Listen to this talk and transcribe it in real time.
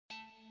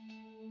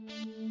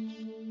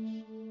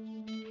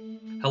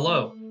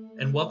Hello,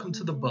 and welcome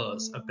to The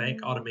Buzz, a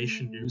bank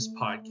automation news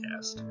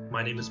podcast.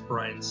 My name is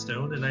Brian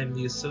Stone, and I'm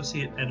the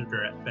associate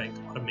editor at Bank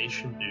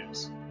Automation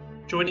News.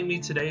 Joining me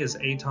today is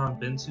Eytan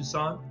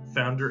Bensoussan,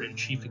 founder and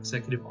chief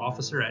executive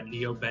officer at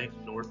neobank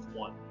North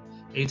One.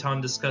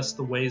 Eytan discussed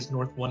the ways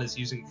North One is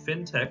using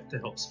fintech to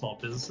help small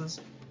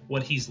businesses,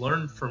 what he's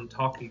learned from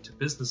talking to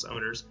business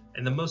owners,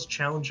 and the most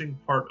challenging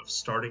part of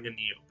starting a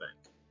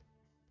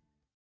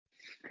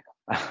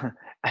neobank.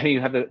 I mean, you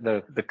have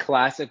the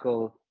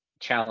classical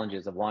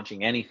challenges of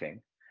launching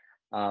anything,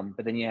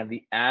 but then you have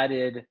the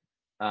added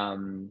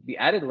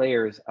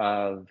layers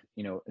of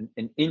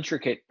an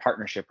intricate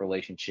partnership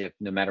relationship.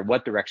 No matter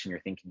what direction you're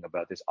thinking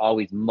about, there's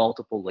always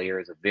multiple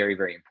layers of very,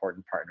 very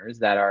important partners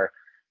that are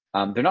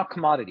they're not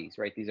commodities,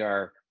 right? These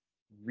are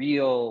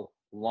real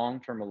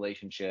long-term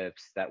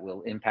relationships that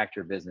will impact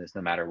your business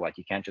no matter what.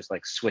 You can't just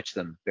like switch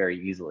them very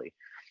easily.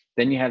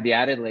 Then you have the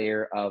added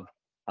layer of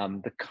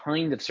the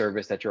kind of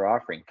service that you're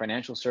offering.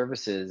 Financial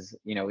services,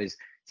 is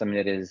something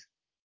that is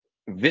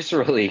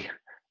viscerally,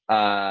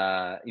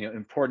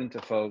 important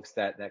to folks.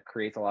 That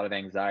creates a lot of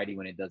anxiety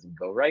when it doesn't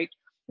go right.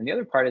 And the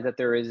other part is that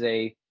there is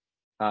a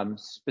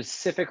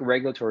specific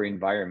regulatory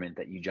environment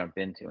that you jump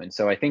into. And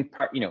so I think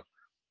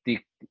the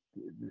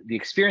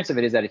experience of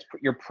it is that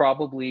you're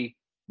probably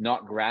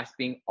not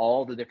grasping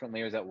all the different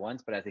layers at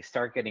once, but as they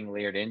start getting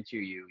layered into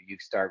you, you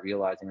start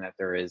realizing that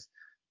there's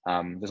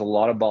a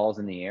lot of balls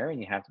in the air, and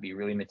you have to be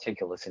really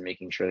meticulous in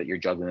making sure that you're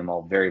juggling them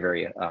all very,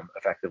 very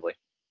effectively.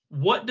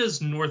 What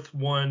does North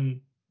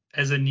One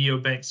as a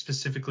neobank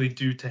specifically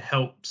do to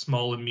help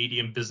small and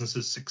medium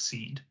businesses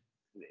succeed?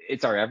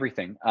 It's our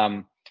everything.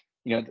 The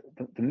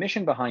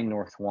mission behind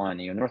North One,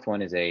 North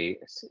One is a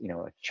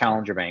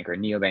challenger bank or a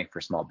neobank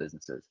for small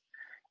businesses.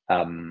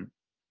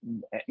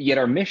 Yet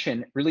our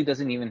mission really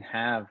doesn't even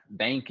have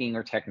banking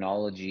or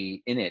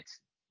technology in it.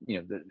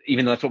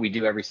 Even though that's what we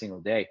do every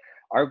single day.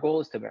 Our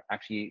goal is to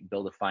actually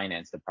build a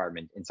finance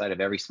department inside of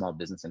every small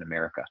business in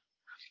America.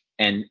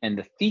 And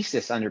the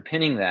thesis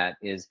underpinning that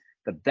is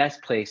the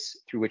best place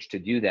through which to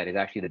do that is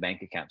actually the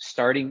bank account.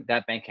 Starting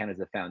that bank account as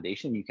the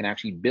foundation, you can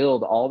actually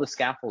build all the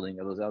scaffolding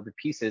of those other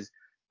pieces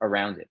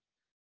around it.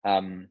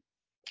 And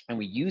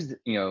we use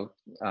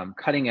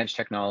cutting edge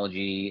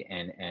technology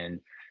and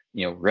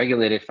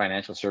regulated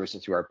financial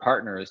services through our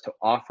partners to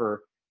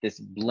offer this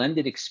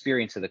blended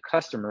experience to the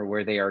customer,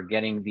 where they are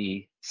getting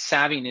the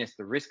savviness,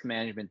 the risk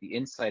management, the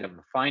insight of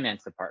the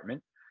finance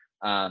department,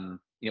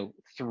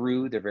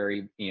 through their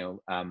very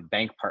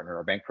bank partner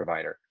or bank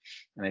provider.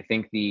 And I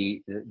think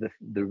the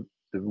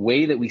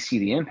way that we see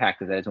the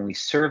impact of that is when we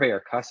survey our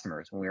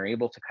customers, when we're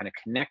able to kind of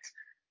connect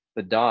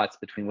the dots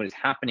between what is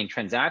happening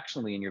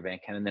transactionally in your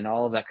bank account and then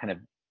all of that kind of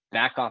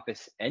back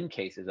office end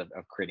cases of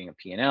creating a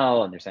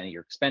P&L, understanding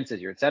your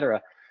expenses, et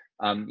cetera.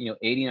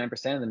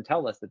 89% of them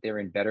tell us that they're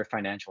in better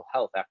financial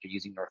health after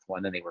using North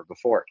One than they were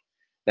before.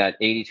 That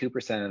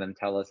 82% of them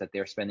tell us that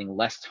they're spending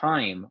less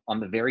time on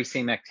the very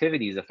same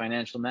activities of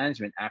financial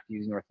management after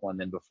using North One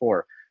than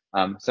before.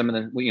 Some of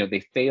them,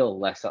 they fail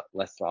less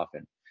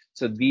often.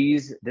 So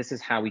this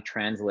is how we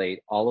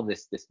translate all of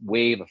this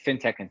wave of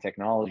fintech and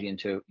technology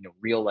into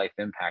real life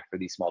impact for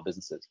these small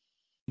businesses.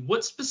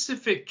 What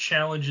specific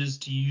challenges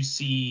do you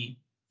see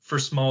for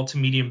small to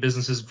medium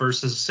businesses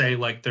versus, say,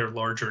 like their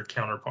larger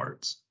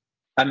counterparts?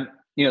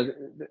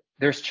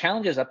 There's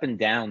challenges up and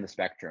down the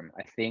spectrum.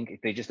 I think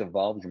they just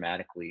evolve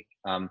dramatically.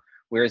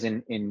 Whereas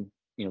in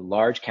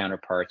large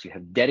counterparts, you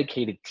have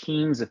dedicated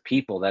teams of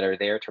people that are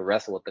there to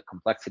wrestle with the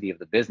complexity of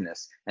the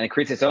business, and it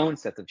creates its own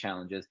sets of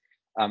challenges.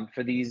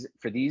 For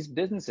these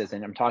businesses,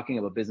 and I'm talking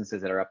about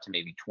businesses that are up to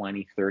maybe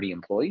 20, 30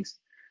 employees,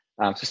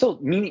 so still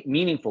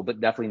meaningful, but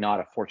definitely not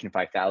a Fortune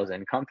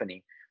 5000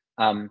 company.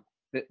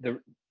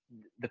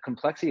 The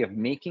complexity of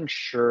making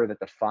sure that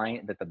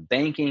the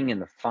banking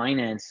and the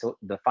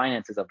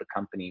finances of the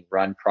company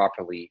run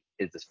properly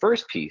is this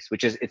first piece,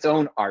 which is its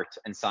own art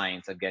and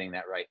science of getting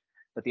that right.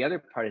 But the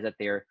other part is that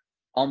they're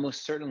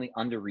almost certainly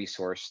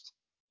under-resourced.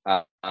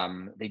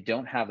 They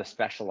don't have the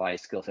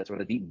specialized skill sets or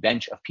the deep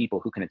bench of people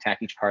who can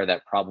attack each part of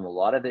that problem. A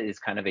lot of it is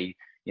kind of a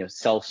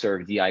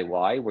self-serve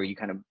DIY, where you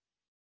kind of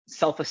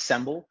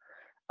self-assemble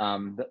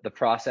the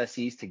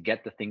processes to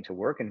get the thing to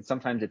work, and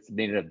sometimes it's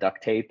made of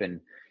duct tape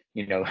and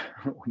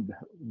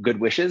good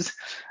wishes.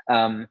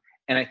 And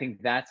I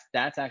think that's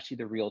actually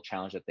the real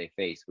challenge that they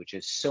face, which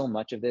is so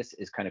much of this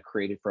is kind of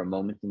created for a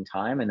moment in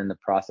time, and then the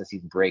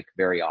processes break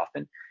very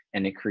often,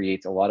 and it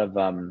creates a lot of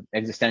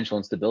existential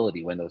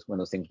instability when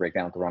those things break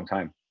down at the wrong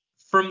time.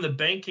 From the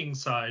banking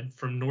side,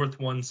 from North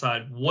One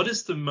side, what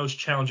is the most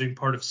challenging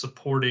part of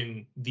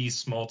supporting these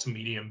small to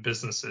medium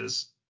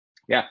businesses?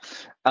 Yeah,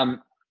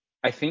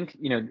 I think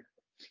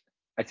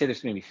I'd say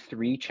there's maybe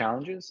three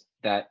challenges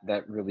that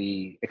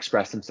really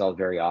express themselves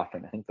very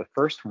often. I think the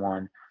first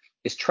one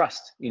is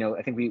trust.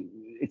 I think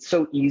it's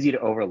so easy to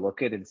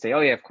overlook it and say,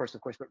 oh yeah, of course,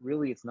 but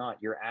really it's not.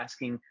 You're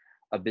asking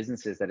a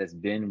businesses that has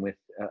been with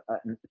a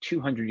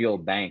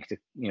 200-year-old bank to,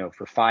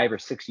 for 5 or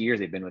 6 years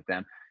they've been with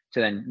them, to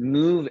then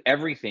move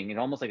everything in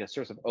almost like a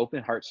sort of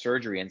open heart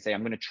surgery and say,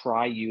 I'm going to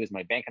try you as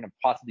my bank and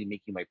possibly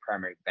make you my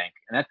primary bank.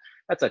 And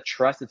that's a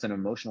trust. It's an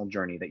emotional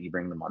journey that you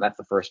bring them on. That's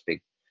the first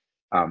big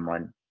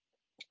one.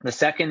 The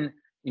second,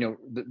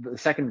 the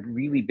second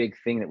really big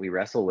thing that we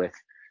wrestle with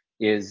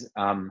is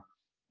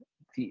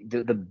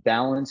the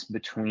balance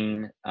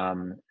between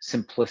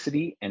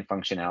simplicity and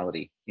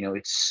functionality.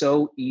 It's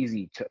so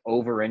easy to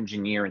over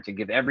engineer and to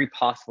give every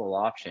possible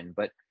option,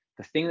 but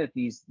the thing that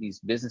these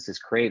businesses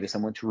crave is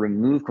someone to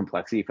remove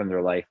complexity from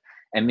their life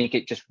and make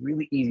it just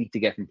really easy to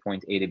get from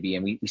point A to B.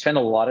 And we spend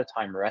a lot of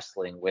time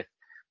wrestling with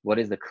what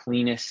is the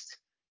cleanest,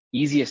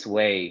 easiest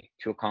way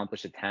to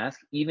accomplish a task,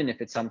 even if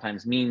it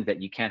sometimes means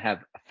that you can't have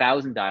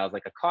 1,000 dials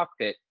like a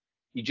cockpit.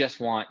 You just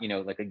want,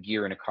 like a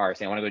gear in a car,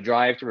 saying I want to go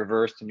drive to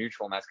reverse to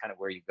neutral, and that's kind of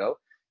where you go.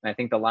 And I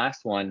think the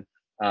last one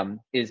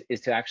is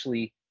to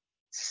actually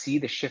see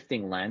the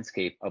shifting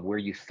landscape of where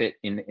you fit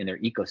in their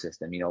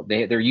ecosystem.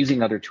 They're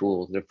using other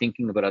tools, they're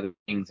thinking about other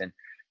things, and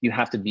you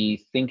have to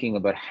be thinking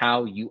about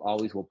how you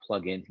always will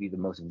plug in to be the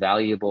most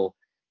valuable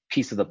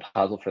piece of the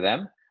puzzle for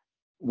them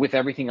with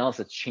everything else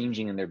that's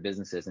changing in their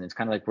businesses. And it's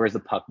kind of like, where's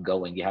the puck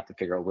going? You have to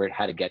figure out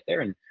how to get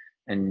there and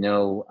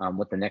know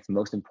what the next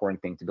most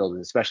important thing to build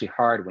is. Especially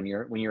hard when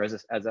you're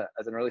as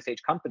an early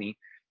stage company,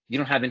 you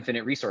don't have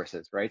infinite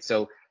resources, right?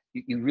 So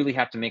you really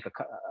have to make a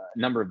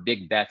number of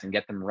big bets and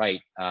get them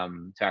right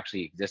to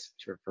actually exist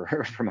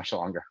for much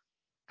longer.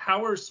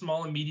 How are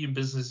small and medium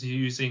businesses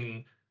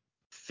using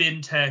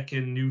fintech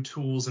and new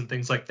tools and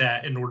things like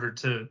that in order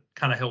to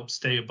kind of help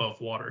stay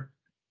above water?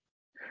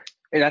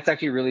 And that's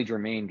actually really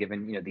germane,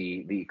 given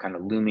the kind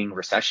of looming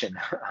recession,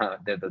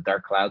 the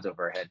dark clouds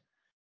over our head.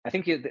 I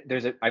think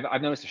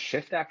I've noticed a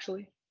shift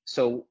actually.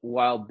 So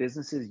while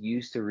businesses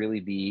used to really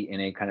be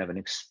in a kind of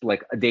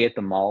like a day at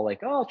the mall, like,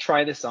 oh, I'll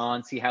try this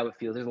on, see how it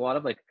feels. There's a lot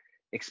of like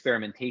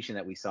experimentation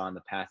that we saw in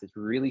the past. It's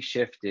really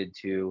shifted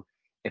to,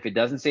 if it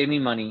doesn't save me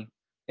money,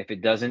 if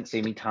it doesn't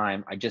save me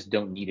time, I just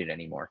don't need it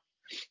anymore.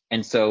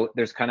 And so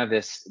there's kind of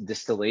this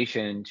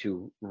distillation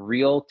to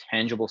real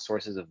tangible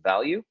sources of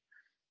value.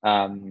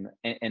 And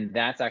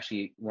that's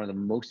actually one of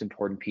the most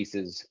important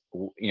pieces,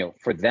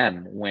 for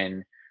them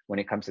when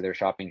it comes to their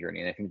shopping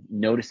journey. And I think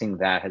noticing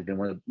that has been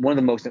one of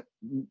the most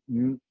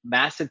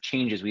massive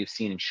changes we've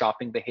seen in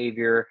shopping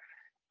behavior,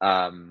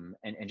 and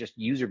just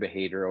user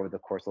behavior over the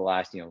course of the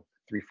last 3-4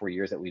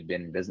 years that we've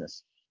been in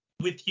business.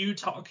 With you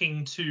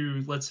talking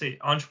to, let's say,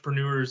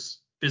 entrepreneurs,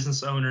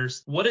 business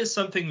owners, what is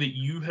something that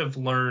you have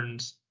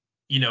learned,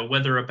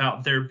 whether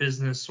about their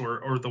business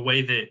or the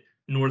way that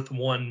North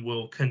One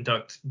will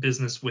conduct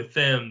business with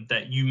them,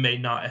 that you may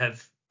not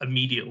have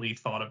immediately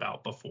thought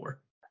about before?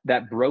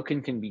 That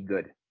broken can be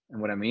good. And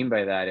what I mean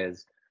by that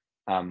is,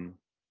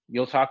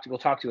 we'll talk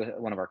to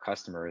one of our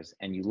customers,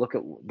 and you look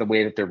at the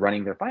way that they're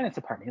running their finance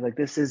department. You're like,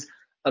 this is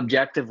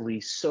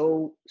objectively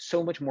so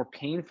much more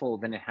painful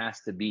than it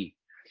has to be.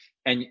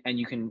 And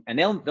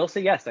they'll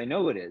say, yes, I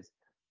know it is.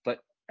 But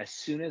as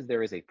soon as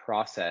there is a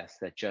process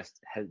that just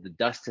the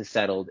dust has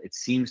settled, it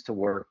seems to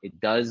work, it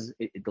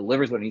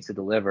delivers what it needs to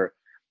deliver,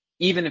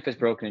 even if it's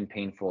broken and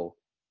painful,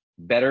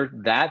 better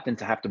that than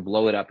to have to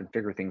blow it up and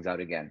figure things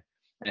out again.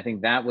 And I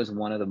think that was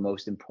one of the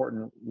most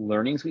important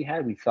learnings we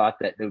had. We thought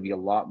that there would be a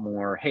lot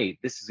more, hey,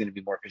 this is going to be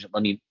more efficient.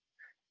 Let me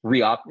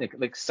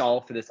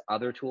solve for this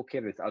other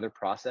toolkit, this other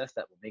process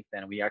that will make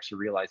that. And we actually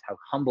realized how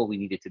humble we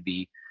needed to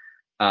be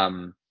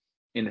in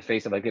the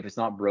face of, like, if it's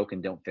not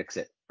broken, don't fix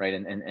it, right?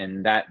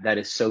 And that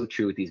is so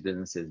true with these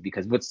businesses,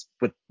 because with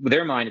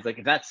their mind is like,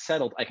 if that's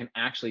settled, I can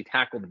actually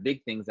tackle the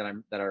big things that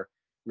are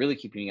really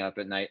keeping me up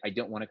at night. I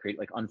don't want to create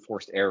like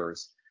unforced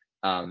errors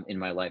in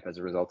my life as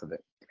a result of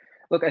it.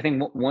 Look, I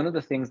think one of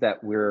the things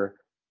that we're,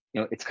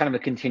 it's kind of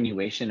a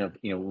continuation of,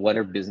 what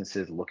are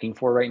businesses looking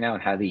for right now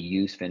and how they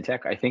use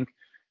fintech. I think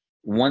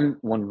one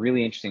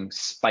really interesting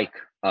spike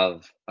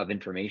of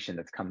information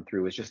that's come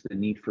through is just the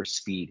need for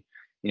speed.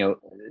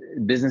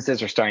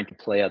 Businesses are starting to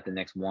play out the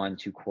next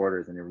 1-2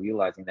 quarters, and they're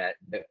realizing that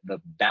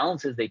the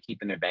balances they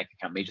keep in their bank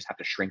account may just have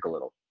to shrink a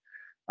little,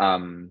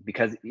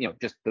 because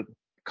just the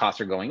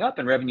costs are going up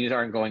and revenues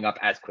aren't going up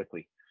as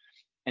quickly.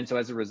 And so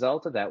as a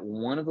result of that,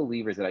 one of the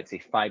levers that I'd say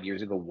 5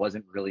 years ago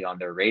wasn't really on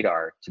their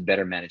radar to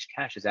better manage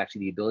cash is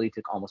actually the ability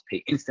to almost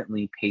pay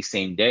instantly, pay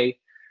same day.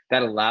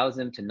 That allows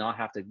them to not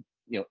have to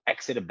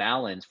exit a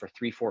balance for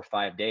 3, 4,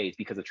 5 days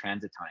because of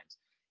transit times.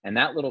 And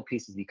that little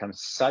piece has become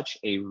such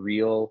a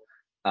real,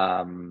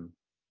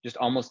 just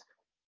almost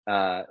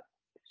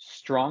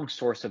strong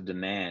source of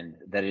demand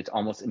that it's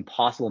almost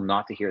impossible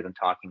not to hear them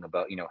talking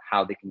about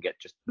how they can get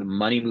just the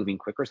money moving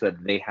quicker, so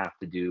that they have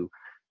to do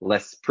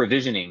less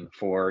provisioning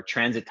for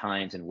transit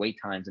times and wait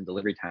times and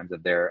delivery times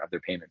of their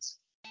payments.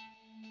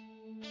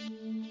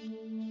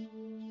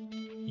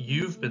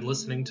 You've been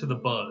listening to The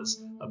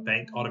Buzz, a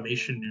bank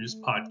automation news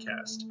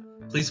podcast.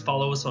 Please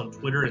follow us on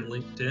Twitter and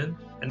LinkedIn,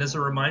 and as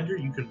a reminder,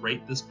 you can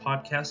rate this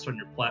podcast on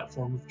your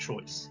platform of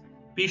choice.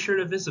 Be sure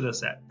to visit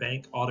us at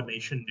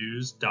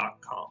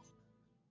bankautomationnews.com.